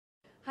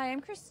Hi, I'm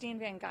Christine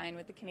Van Gyn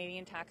with the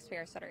Canadian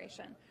Taxpayers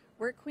Federation.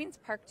 We're at Queen's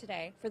Park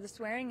today for the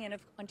swearing in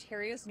of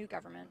Ontario's new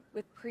government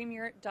with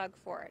Premier Doug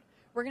Ford.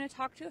 We're going to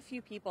talk to a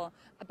few people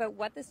about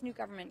what this new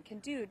government can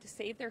do to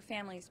save their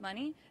families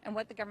money and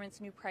what the government's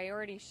new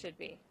priorities should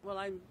be. Well,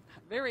 I'm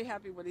very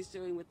happy what he's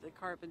doing with the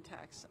carbon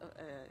tax,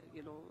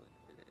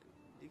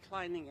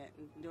 declining it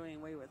and doing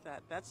away with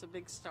that. That's a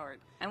big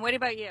start. And what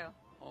about you?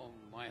 Oh,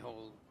 my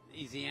whole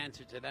easy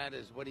answer to that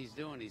is what he's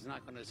doing. He's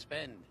not going to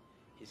spend.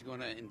 He's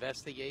going to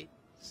investigate,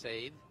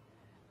 save,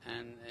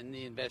 and in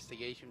the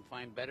investigation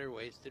find better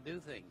ways to do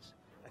things.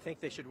 I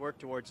think they should work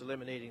towards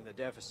eliminating the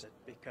deficit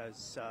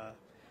because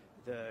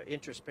the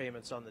interest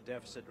payments on the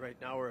deficit right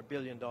now are $1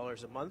 billion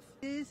a month.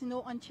 There is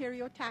no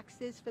Ontario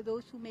taxes for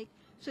those who make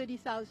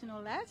 $30,000 or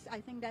less. I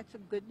think that's a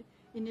good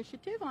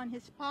initiative on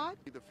his part.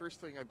 The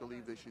first thing I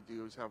believe they should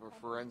do is have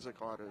a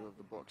forensic audit of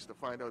the books to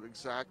find out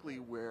exactly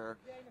where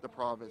the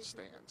province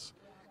stands.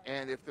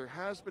 And if there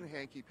has been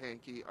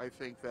hanky-panky, I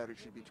think that it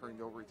should be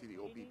turned over to the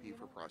OBP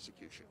for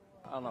prosecution.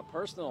 On a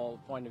personal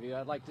point of view,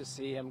 I'd like to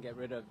see him get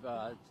rid of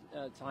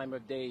time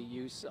of day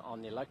use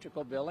on the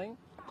electrical billing.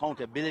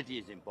 Accountability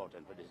is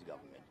important for this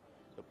government.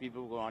 So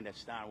people will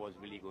understand what's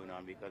really going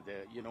on because,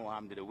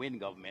 under the Wynne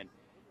government,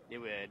 they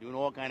were doing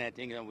all kind of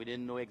things and we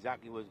didn't know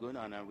exactly what's going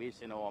on and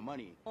wasting our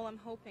money. All I'm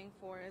hoping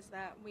for is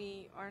that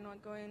we are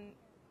not going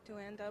to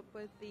end up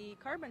with the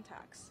carbon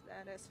tax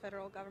that is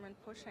federal government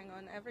pushing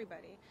on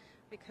everybody.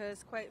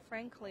 Because quite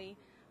frankly,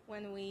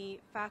 when we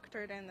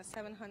factored in the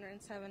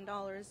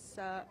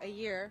 $707 a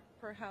year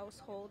per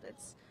household,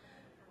 it's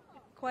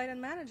quite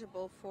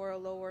unmanageable for a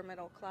lower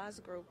middle class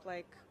group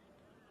like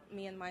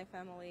me and my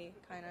family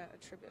kind of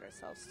attribute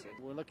ourselves to.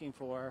 We're looking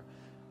for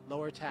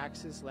lower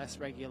taxes, less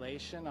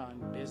regulation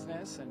on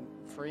business, and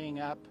freeing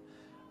up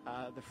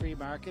the free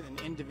market and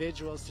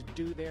individuals to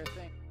do their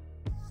thing.